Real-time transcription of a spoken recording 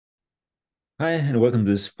Hi, and welcome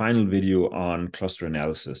to this final video on cluster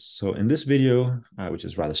analysis. So in this video, which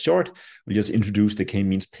is rather short, we just introduce the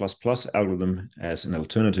k-means plus plus algorithm as an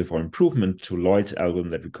alternative or improvement to Lloyd's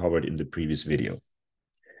algorithm that we covered in the previous video.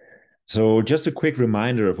 So just a quick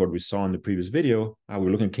reminder of what we saw in the previous video.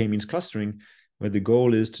 We're looking at k-means clustering, where the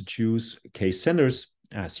goal is to choose k-centers,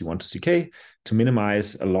 C1 to ck, to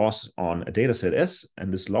minimize a loss on a data set S.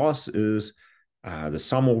 And this loss is the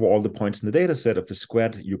sum of all the points in the data set of the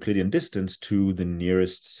squared Euclidean distance to the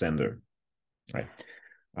nearest center. Right.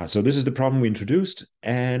 So this is the problem we introduced,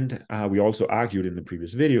 and we also argued in the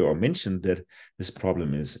previous video or mentioned that this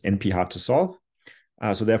problem is NP hard to solve.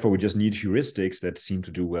 So therefore, we just need heuristics that seem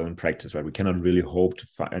to do well in practice, right? We cannot really hope to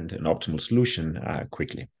find an optimal solution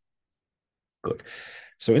quickly. Good.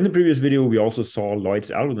 So in the previous video, we also saw Lloyd's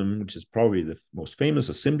algorithm, which is probably the most famous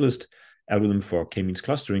or simplest algorithm for k-means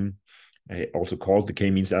clustering, also called the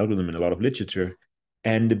k-means algorithm in a lot of literature.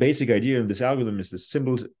 And the basic idea of this algorithm is the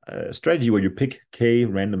simple strategy where you pick k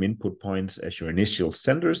random input points as your initial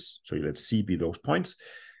centers. So you let C be those points.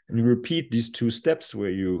 And you repeat these two steps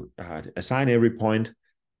where you assign every point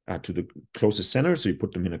to the closest center. So you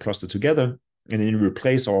put them in a cluster together. And then you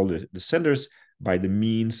replace all the centers by the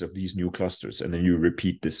means of these new clusters. And then you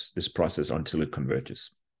repeat this process until it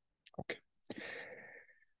converges. Okay.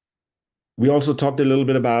 We also talked a little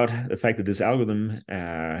bit about the fact that this algorithm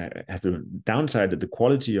has the downside that the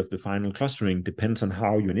quality of the final clustering depends on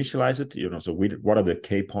how you initialize it. So what are the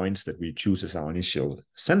k points that we choose as our initial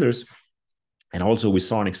centers? And also we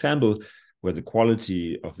saw an example where the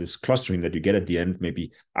quality of this clustering that you get at the end may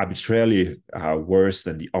be arbitrarily worse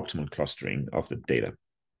than the optimal clustering of the data.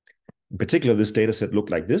 In particular, this data set looked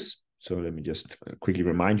like this. So let me just quickly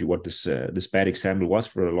remind you what this bad example was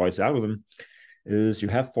for Lloyd's algorithm. Is you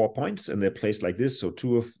have 4 points and they're placed like this. So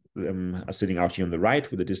 2 of them are sitting out here on the right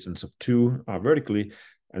with a distance of 2 vertically.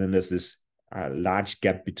 And then there's this large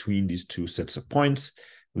gap between these two sets of points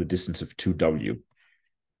with a distance of 2w.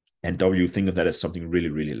 And w, think of that as something really,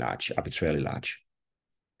 really large, arbitrarily large.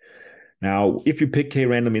 Now, if you pick k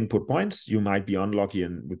random input points, you might be unlucky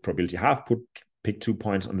and with probability half pick 2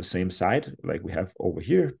 points on the same side, like we have over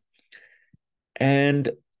here. And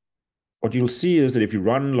what you'll see is that if you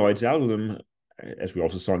run Lloyd's algorithm, as we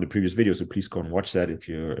also saw in the previous video, so please go and watch that if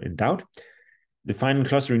you're in doubt. The final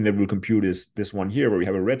clustering that we'll compute is this one here, where we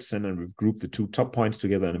have a red center and we've grouped the 2 top points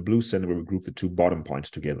together, and a blue center where we group the 2 bottom points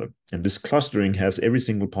together. And this clustering has every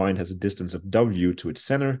single point has a distance of w to its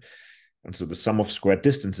center. And so the sum of squared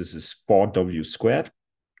distances is 4w squared,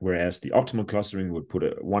 whereas the optimal clustering would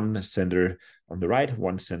put one center on the right,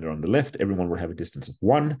 one center on the left. Everyone would have a distance of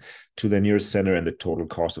 1 to their nearest center, and the total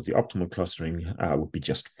cost of the optimal clustering would be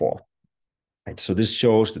just 4. Right, so this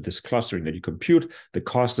shows that this clustering that you compute, the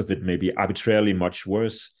cost of it may be arbitrarily much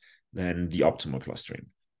worse than the optimal clustering.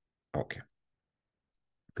 Okay,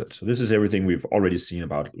 good. So this is everything we've already seen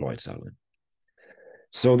about Lloyd's algorithm.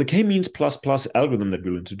 So the k-means plus plus algorithm that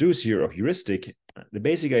we'll introduce here of heuristic, the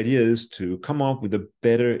basic idea is to come up with a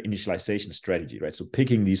better initialization strategy, right? So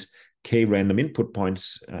picking these k random input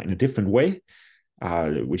points in a different way,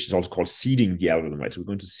 which is also called seeding the algorithm, right? So we're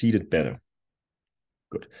going to seed it better.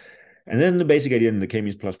 Good. And then the basic idea in the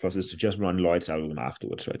k-means plus plus is to just run Lloyd's algorithm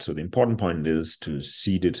afterwards, right? So the important point is to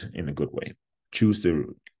seed it in a good way. Choose the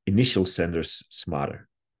initial centers smarter.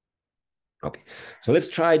 Okay, so let's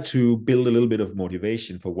try to build a little bit of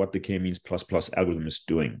motivation for what the k-means plus plus algorithm is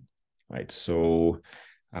doing, right? So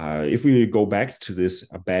if we go back to this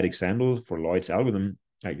bad example for Lloyd's algorithm,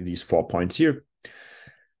 like these 4 points here,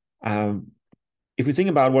 if we think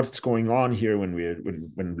about what's going on here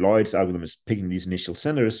when Lloyd's algorithm is picking these initial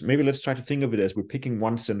centers, maybe let's try to think of it as we're picking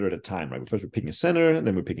one center at a time, right? First we're picking a center, and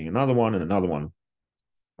then we're picking another one and another one.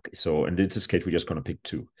 Okay, so in this case, we're just going to pick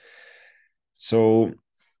 2. So,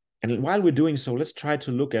 and while we're doing so, let's try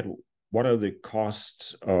to look at what are the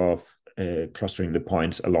costs of clustering the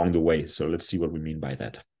points along the way. So let's see what we mean by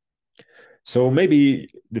that. So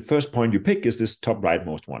maybe the first point you pick is this top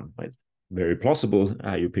rightmost one, right? Very plausible.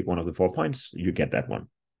 You pick one of the 4 points, you get that one.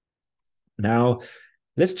 Now,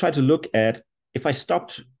 let's try to look at, if I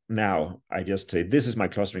stopped now, I just say, this is my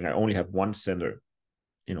clustering, I only have one center.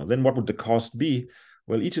 Then what would the cost be?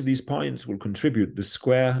 Well, each of these points will contribute the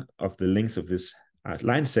square of the length of this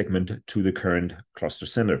line segment to the current cluster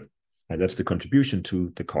center. And that's the contribution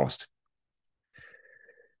to the cost.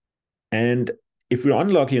 And if we're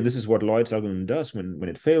unlucky, and this is what Lloyd's algorithm does when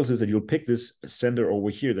it fails, is that you'll pick this sender over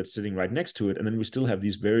here that's sitting right next to it, and then we still have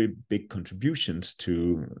these very big contributions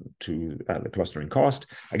to the clustering cost.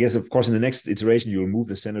 I guess, of course, in the next iteration, you'll move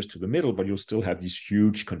the senders to the middle, but you'll still have these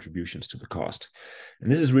huge contributions to the cost.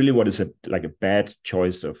 And this is really what is like a bad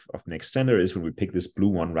choice of next sender, is when we pick this blue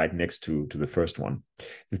one right next to the first one.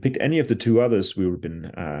 If we picked any of the two others, we would have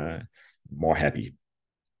been more happy.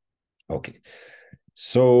 Okay,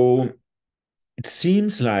 so it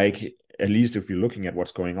seems like, at least if you're looking at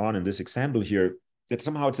what's going on in this example here, that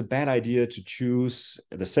somehow it's a bad idea to choose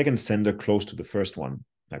the second sender close to the first one,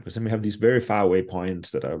 right? Because then we have these very far away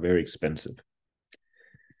points that are very expensive.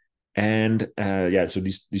 And yeah, so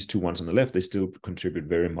these two ones on the left, they still contribute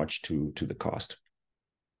very much to the cost.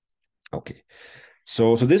 Okay,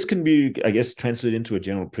 so this can be, I guess, translated into a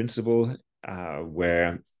general principle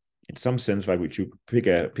where, in some sense, right, we should pick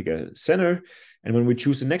a center, and when we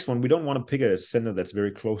choose the next one, we don't want to pick a center that's very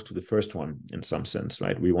close to the first one. In some sense,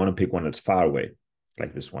 right, we want to pick one that's far away,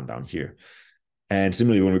 like this one down here. And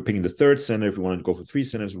similarly, when we're picking the third center, if we wanted to go for three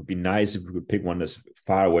centers, it would be nice if we could pick one that's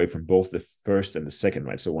far away from both the first and the second,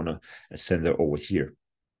 right? So a center over here.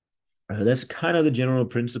 That's kind of the general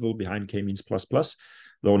principle behind k-means plus plus,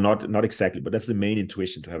 though not exactly, but that's the main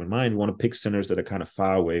intuition to have in mind. We want to pick centers that are kind of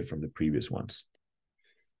far away from the previous ones.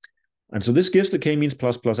 And so this gives the k-means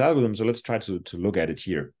plus plus algorithm. So let's try to look at it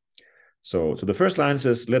here. So the first line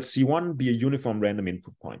says, let C1 be a uniform random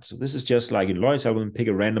input point. So this is just like in Lloyd's algorithm, pick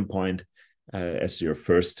a random point as your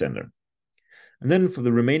first sender. And then for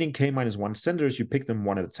the remaining k-1 senders, you pick them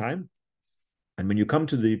one at a time. And when you come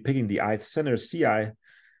to picking the ith center, Ci,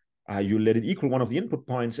 you let it equal one of the input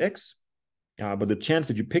points, x. But the chance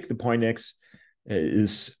that you pick the point x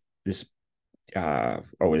is this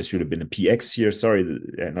it should have been a px here. Sorry,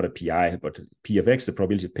 not a pi, but p of x, the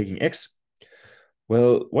probability of picking x.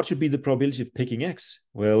 Well, what should be the probability of picking x?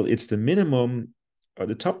 Well, it's the minimum, or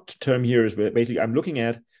the top term here is basically I'm looking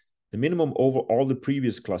at the minimum over all the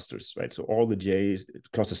previous clusters, right? So all the j's,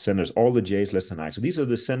 cluster centers, all the j's less than I. So these are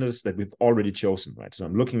the centers that we've already chosen, right? So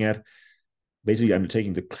I'm looking at, basically I'm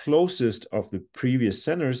taking the closest of the previous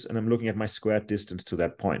centers, and I'm looking at my squared distance to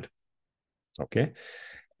that point. Okay.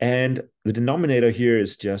 And the denominator here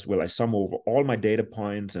is just, well, I sum over all my data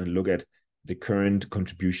points and look at the current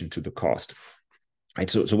contribution to the cost. Right.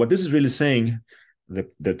 So what this is really saying,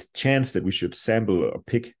 the chance that we should sample or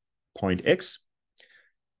pick point X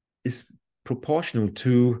is proportional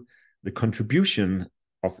to the contribution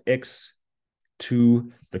of X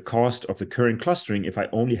to the cost of the current clustering if I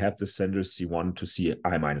only have the centers C1 to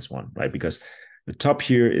Ci-1, right? Because the top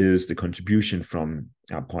here is the contribution from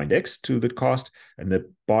point X to the cost, and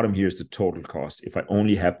the bottom here is the total cost if I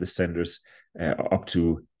only have the centers up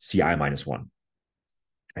to Ci-1.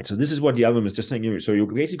 Right, so this is what the algorithm is just saying. So you're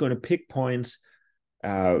basically going to pick points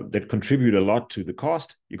that contribute a lot to the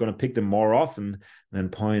cost. You're going to pick them more often than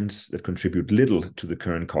points that contribute little to the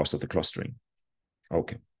current cost of the clustering.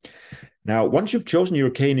 Okay. Now, once you've chosen your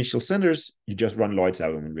k initial centers, you just run Lloyd's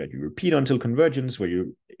algorithm, where you repeat until convergence, where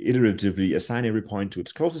you iteratively assign every point to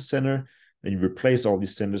its closest center. Then you replace all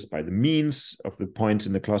these centers by the means of the points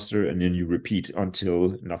in the cluster, and then you repeat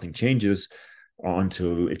until nothing changes, or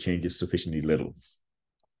until it changes sufficiently little.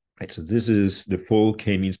 Right, so this is the full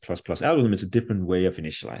k-means plus plus algorithm. It's a different way of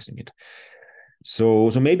initializing it.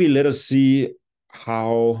 So maybe let us see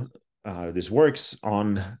how this works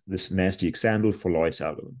on this nasty example for Lloyd's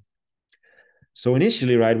algorithm. So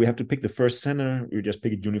initially, right, we have to pick the first center. We just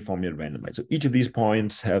pick it uniformly at random, right? So each of these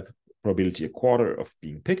points have probability 1/4 of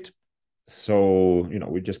being picked. So,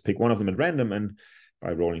 we just pick one of them at random, and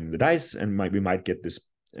by rolling the dice, and we might get this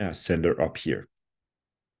center up here.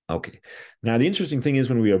 Okay. Now, the interesting thing is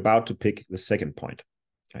when we are about to pick the second point,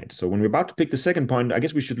 right? So when we're about to pick the second point, I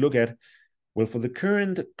guess we should look at, well, for the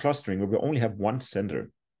current clustering, where we only have one center,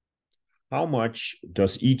 how much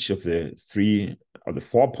does each of the 3 or the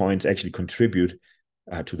 4 points actually contribute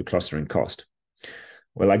to the clustering cost?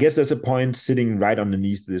 Well, I guess there's a point sitting right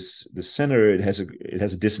underneath this center. It has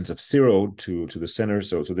a distance of 0 to the center.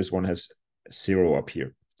 So this one has 0 up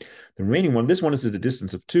here. The remaining one, this one is at a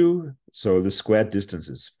distance of 2. So the squared distance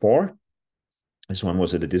is 4. This one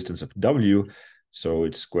was at a distance of w. So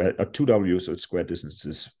it's squared, 2w. So its squared distance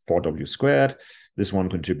is 4w squared. This one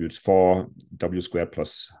contributes 4w squared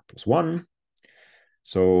plus 1.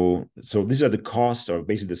 So these are the cost, or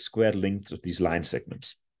basically the squared length of these line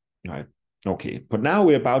segments. All right. Okay. But now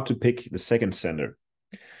we're about to pick the second center.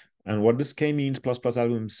 And what this k-means plus plus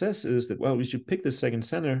algorithm says is that, well, we should pick the second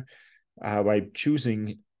center by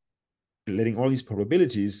letting all these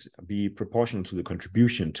probabilities be proportional to the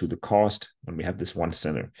contribution to the cost when we have this one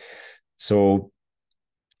center. So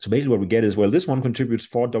So basically what we get is, well, this one contributes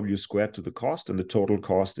 4w squared to the cost, and the total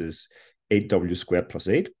cost is 8w squared plus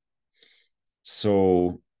 8.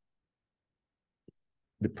 So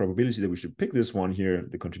the probability that we should pick this one here,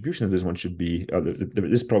 the contribution of this one should be,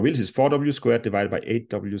 this probability is 4w squared divided by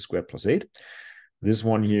 8w squared plus 8. This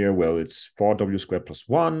one here, well, it's 4w squared plus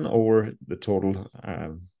 1 over the total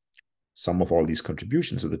sum of all these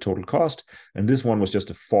contributions, so the total cost. And this one was just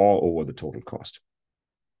a 4 over the total cost.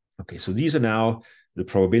 Okay, so these are now the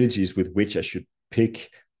probabilities with which I should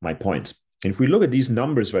pick my points. And if we look at these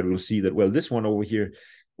numbers, right, we'll see that, well, this one over here,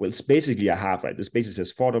 well, it's basically a half, right? This basically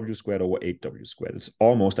says 4w squared over 8w squared. It's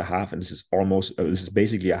almost a half, and this is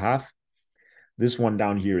basically a half. This one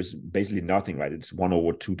down here is basically nothing, right? It's 1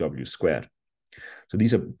 over 2w squared. So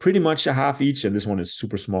these are pretty much a half each, and this one is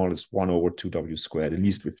super small. It's 1 over 2w squared, at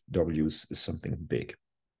least with w is something big,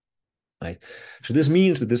 right? So this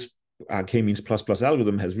means that this k-means plus plus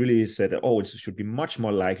algorithm has really said that, oh, it should be much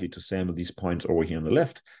more likely to sample these points over here on the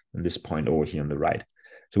left than this point over here on the right.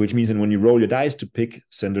 So which means that when you roll your dice to pick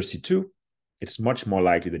center C2, it's much more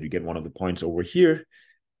likely that you get one of the points over here.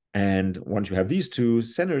 And once you have these two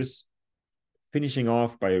centers, finishing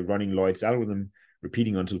off by running Lloyd's algorithm,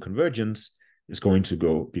 repeating until convergence, is going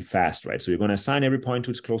to be fast, right? So you're going to assign every point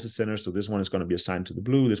to its closest center. So this one is going to be assigned to the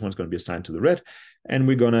blue. This one's going to be assigned to the red. And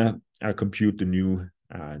we're going to compute the new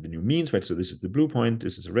means, right? So this is the blue point.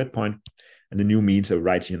 This is a red point. And the new means are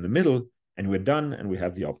right here in the middle. And we're done. And we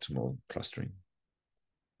have the optimal clustering,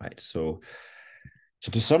 right? So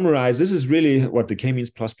to summarize, this is really what the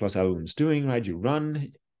k-means plus plus algorithm is doing, right? You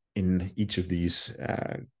run in each of these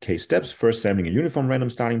k steps, first sampling a uniform random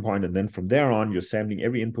starting point. And then from there on, you're sampling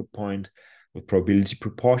every input point with probability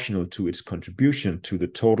proportional to its contribution to the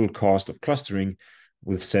total cost of clustering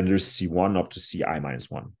with centers C1 up to Ci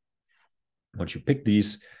minus 1. Once you pick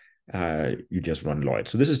these, you just run Lloyd.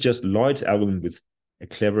 So this is just Lloyd's algorithm with a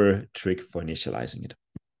clever trick for initializing it.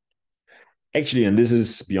 Actually, and this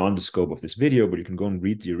is beyond the scope of this video, but you can go and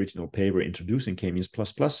read the original paper introducing k-means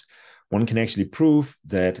plus plus. One can actually prove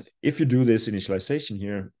that if you do this initialization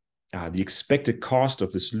here, the expected cost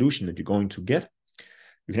of the solution that you're going to get,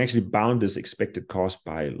 you can actually bound this expected cost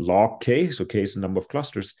by log k, so k is the number of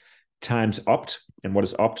clusters, times opt. And what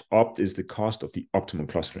is opt? Opt is the cost of the optimal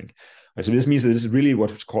clustering. Right, so this means that this is really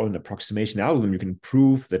what's called an approximation algorithm. You can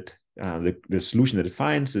prove that the solution that it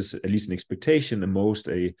finds is at least an expectation, and most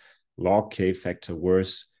a log k factor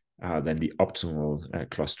worse than the optimal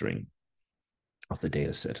clustering of the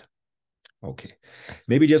data set. Okay,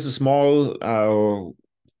 maybe just a small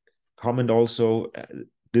comment also.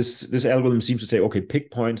 This algorithm seems to say, okay, pick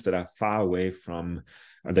points that are far away from,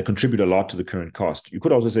 that contribute a lot to the current cost. You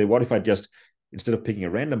could also say, what if I just, instead of picking a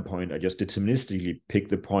random point, I just deterministically pick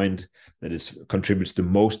the point that contributes the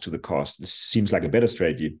most to the cost? This seems like a better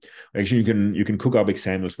strategy. Actually, you can cook up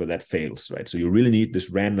examples where that fails, right? So you really need this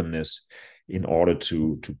randomness in order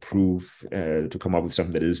to prove, to come up with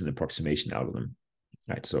something that is an approximation algorithm.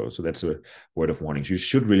 Right, so that's a word of warning. So you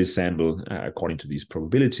should really sample according to these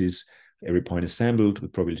probabilities. Every point is sampled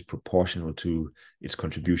with probability proportional to its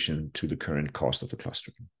contribution to the current cost of the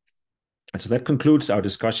clustering. And so that concludes our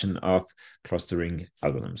discussion of clustering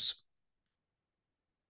algorithms.